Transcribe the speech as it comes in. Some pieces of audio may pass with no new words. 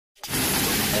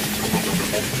Oh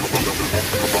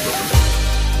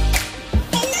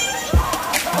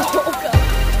god,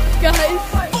 guys.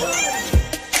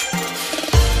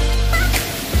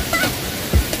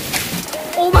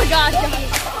 Oh my god,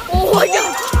 guys. Oh my god,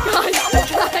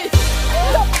 guys.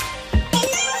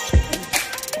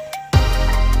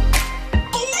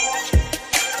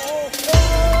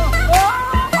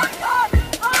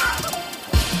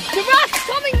 The rock's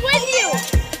coming with you.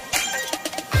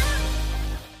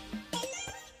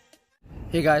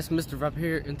 Hey guys, Mr. Viper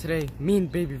here, and today me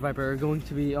and Baby Viper are going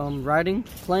to be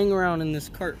playing around in this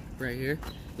cart right here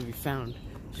that we found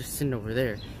just sitting over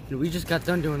there. And we just got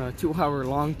done doing a 2-hour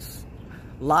long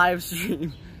live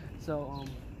stream. So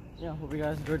yeah, hope you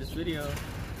guys enjoyed this video.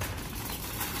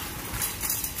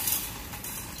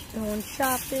 Going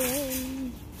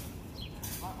shopping.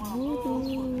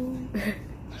 Woo.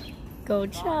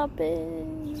 Go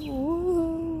shopping.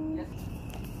 Woo.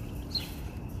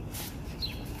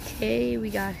 Okay, we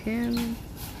got him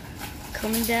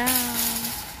coming down.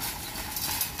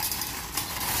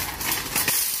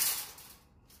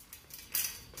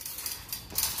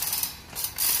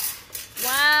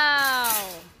 Wow.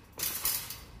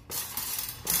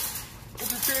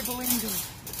 It's a trampoline.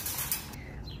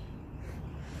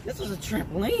 This was a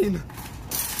trampoline.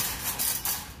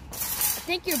 I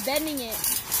think you're bending it.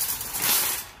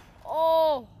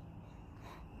 Oh.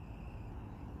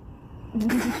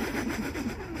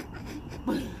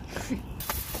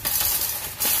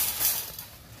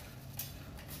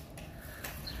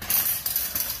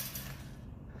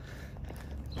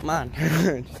 Come on.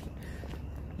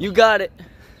 You got it.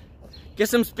 Get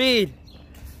some speed.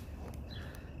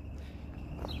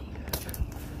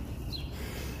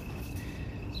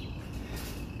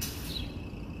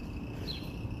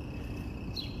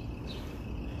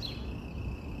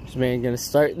 This man gonna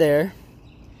start there.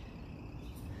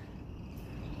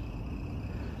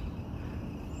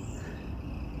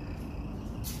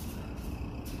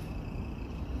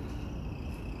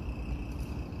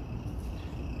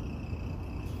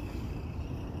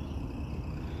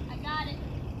 I got it.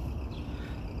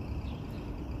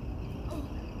 Oh.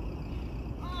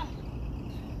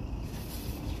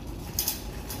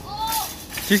 Oh.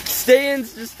 Just stay in,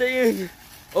 just stay in.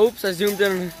 Oops, I zoomed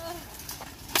in.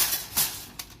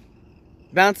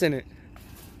 Bounce in it.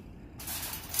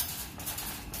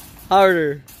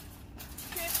 Harder.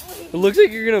 It looks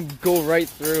like you're gonna go right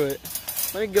through it.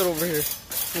 Let me get over here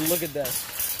and look at that.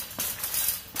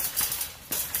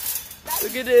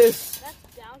 Look at this. That's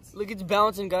bouncing. Look, it's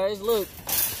bouncing, guys. Look.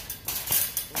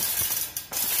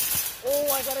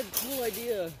 Oh, I got a cool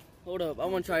idea. Hold up, I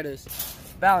want to try this.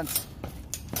 Bounce.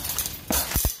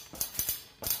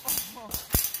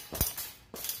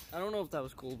 I don't know if that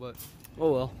was cool, but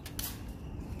oh well.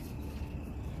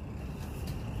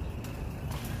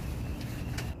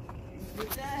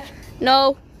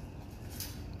 No.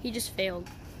 He just failed.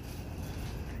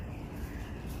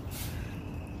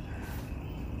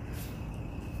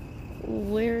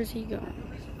 Where is he going?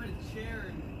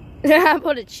 I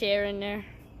put a chair in there.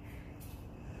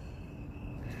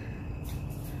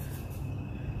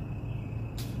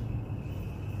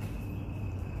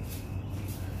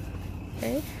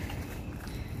 Okay.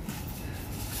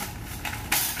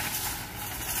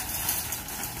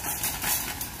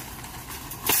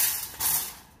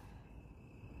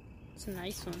 It's a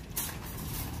nice one.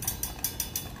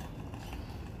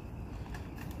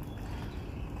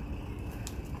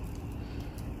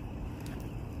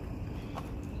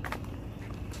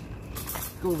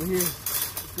 Go over here.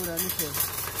 Let's go down this way.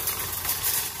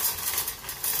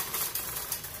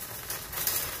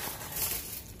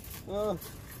 Oh.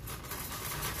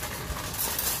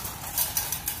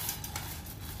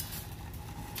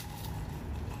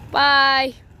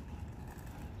 Bye.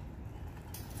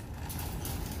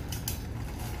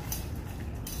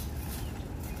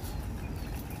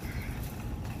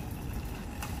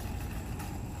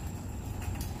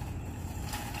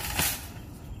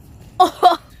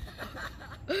 Oh.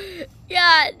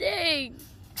 God dang.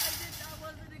 I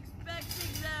wasn't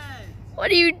expecting that.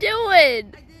 What are you doing? I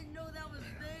didn't know that was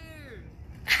there.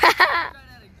 Try that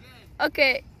again.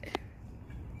 Okay.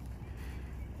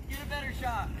 Get a better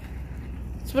shot.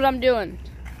 That's what I'm doing.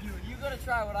 You gotta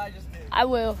try what I just did. I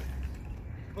will.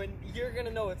 But you're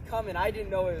gonna know it's coming. I didn't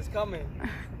know it was coming.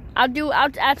 I'll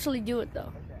actually do it though.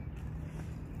 Okay.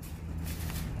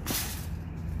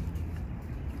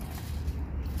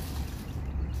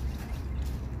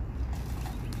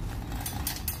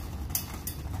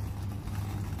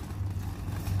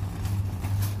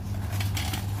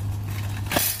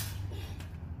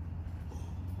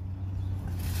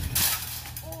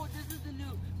 Oh, this is the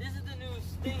new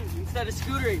thing instead of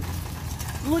scootering.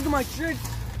 Look at my trick.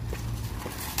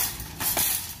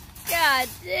 God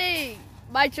dang.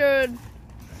 My turn.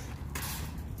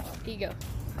 Here you go.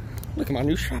 Look at my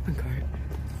new shopping cart.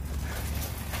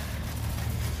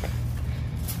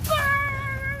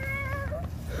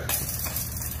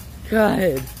 God.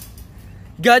 You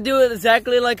gotta do it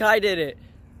exactly like I did it.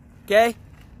 Okay?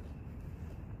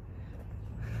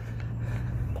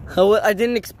 I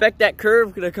didn't expect that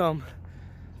curve to come.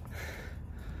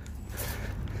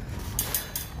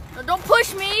 No, don't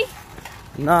push me.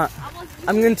 I'm not.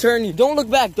 I'm gonna turn you. Don't look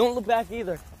back. Don't look back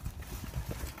either.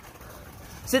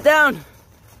 Sit down.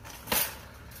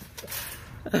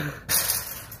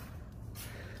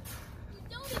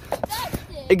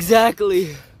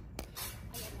 Exactly.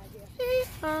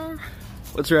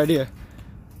 What's your idea?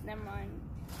 Never mind.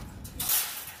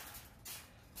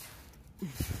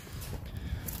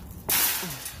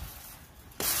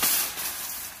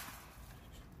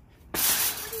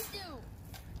 What did you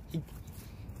do?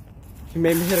 He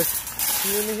made me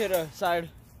hit a side,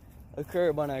 a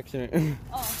curb on accident.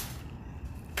 Oh.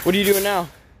 What are you doing now?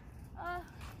 I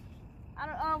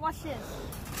don't watch this.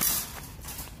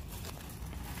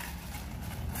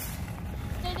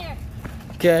 Stay there.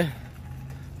 Okay.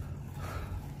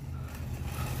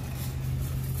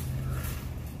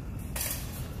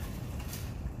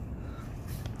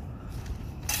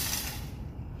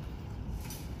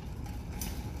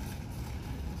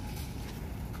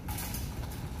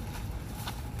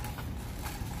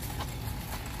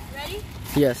 Ready?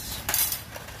 Yes.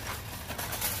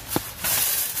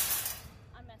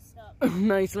 I messed up.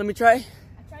 Nice. Let me try. I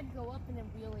tried to go up and then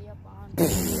wheelie up on.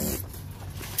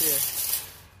 Yeah.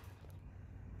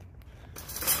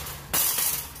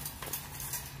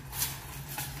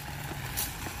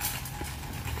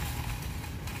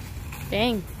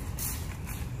 Dang.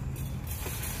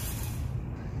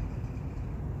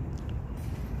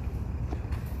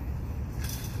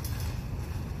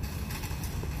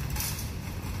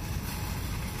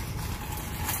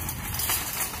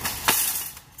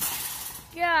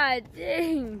 God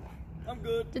dang. I'm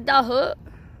good. Did that hurt?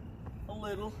 A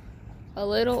little. A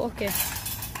little? Okay.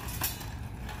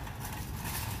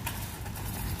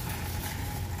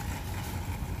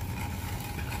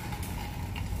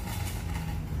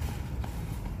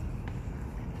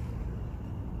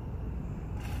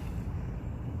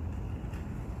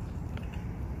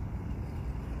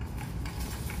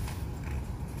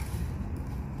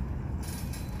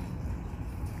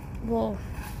 Whoa.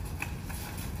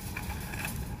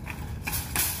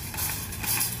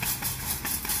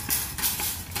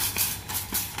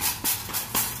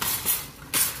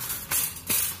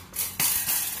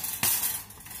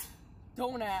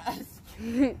 Don't ask.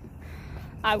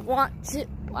 I want to,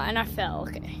 and I fell.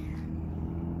 Okay.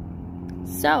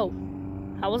 So,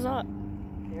 how was that?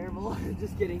 Terrible.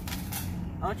 Just kidding.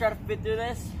 I'm gonna try to fit through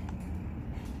this.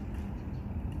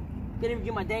 Can't even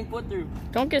get my dang foot through.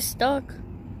 Don't get stuck.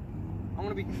 I'm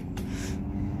gonna be.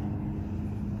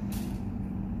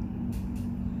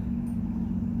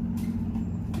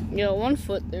 You got 1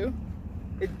 foot through.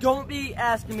 Don't be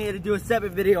asking me to do a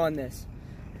separate video on this,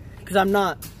 because I'm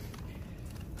not.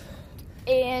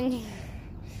 And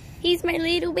he's my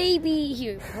little baby.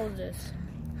 Here, hold this.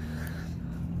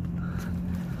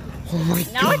 Oh my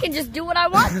Now God. I can just do what I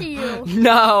want to you.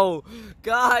 No,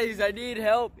 guys, I need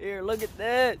help here. Look at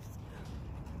this.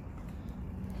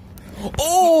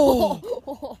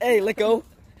 Oh! Hey, let go.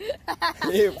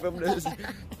 Here, from this.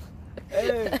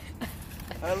 Hey,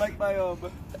 I like my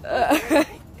Hey,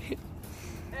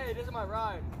 this is my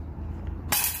ride.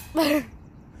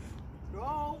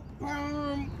 Go.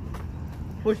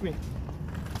 Push me.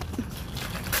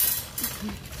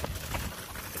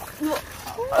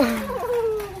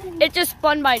 It just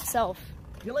spun by itself.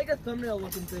 You're like a thumbnail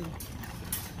looking thing.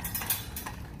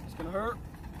 It's gonna hurt.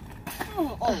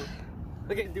 Oh.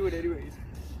 Okay, do it anyways.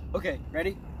 Okay,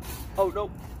 ready? Oh, no.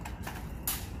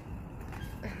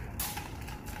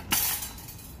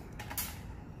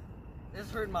 This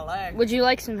hurt my leg. Would you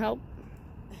like some help?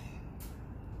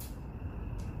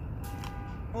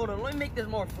 Hold on, let me make this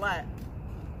more flat.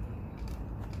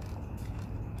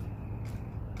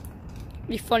 It'd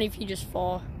be funny if you just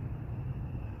fall.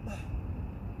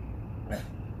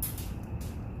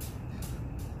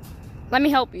 Let me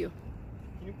help you.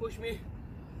 Can you push me?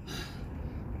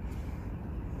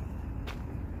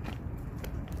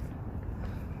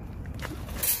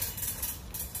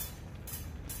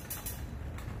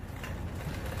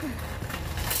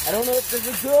 I don't know if this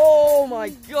is. Oh my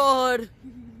God!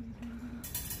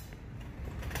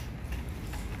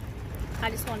 I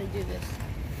just want to do this.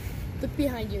 Look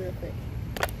behind you real quick.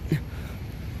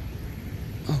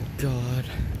 Oh God.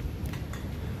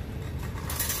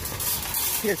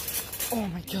 scared. Oh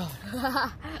my god.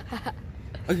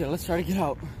 Okay, let's try to get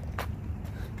out.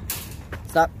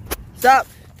 Stop. Stop.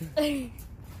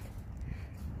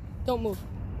 Don't move.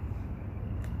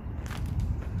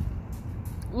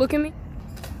 Look at me.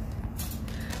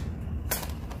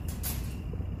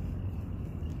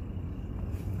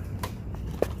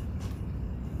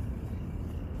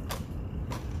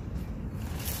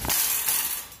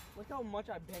 Look how much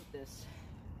I bent this.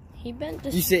 He bent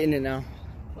this. You sit in it now.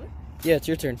 What? Yeah, it's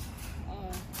your turn.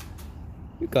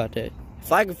 You got that.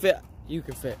 If I can fit, you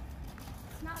can fit.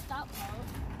 It's not that low.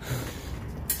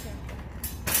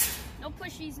 No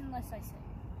pushies unless I say.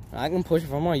 I can push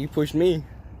if I want. You pushed me.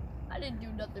 I didn't do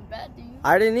nothing bad, do you?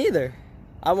 I didn't either.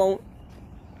 I won't.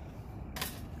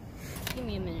 Give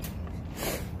me a minute.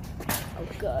 Oh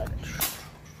god.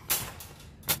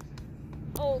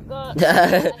 Oh god.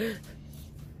 Come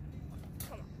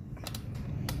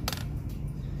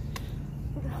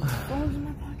on. Phone's in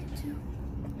my pocket too.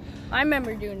 I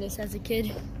remember doing this as a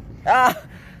kid. Ah,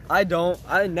 I don't.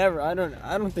 I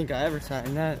don't think I ever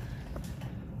signed that.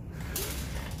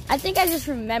 I think I just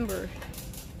remember.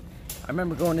 I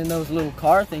remember going in those little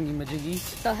car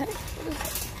thingy-majiggies. The heck? What is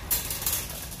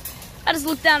that? I just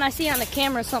looked down. I see on the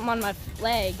camera something on my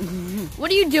leg. What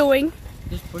are you doing?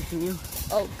 Just pushing you.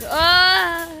 Oh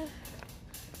god!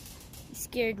 You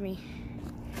scared me.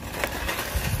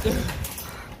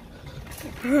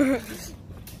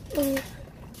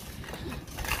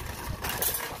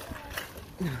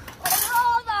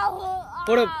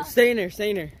 Hold up. Stay in there. Stay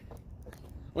in there.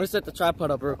 I want to set the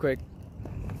tripod up real quick.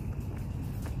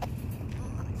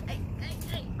 Hey.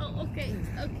 Oh, okay.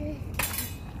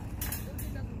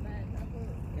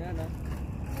 Yeah, I know.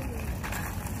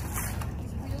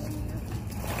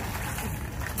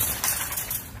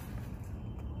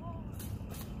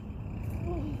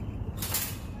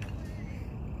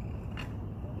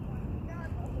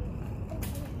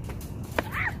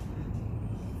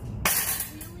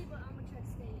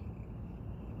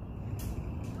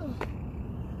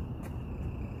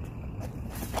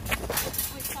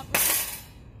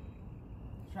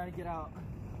 Try to get out.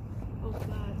 Oh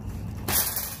god.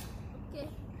 Okay.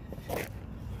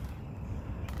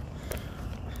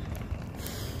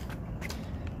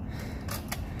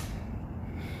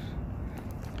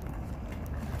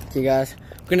 Okay guys,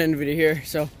 I'm gonna end the video here.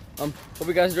 So hope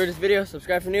you guys enjoyed this video.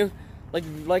 Subscribe for new, like if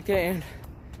you liked it, and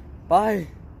bye.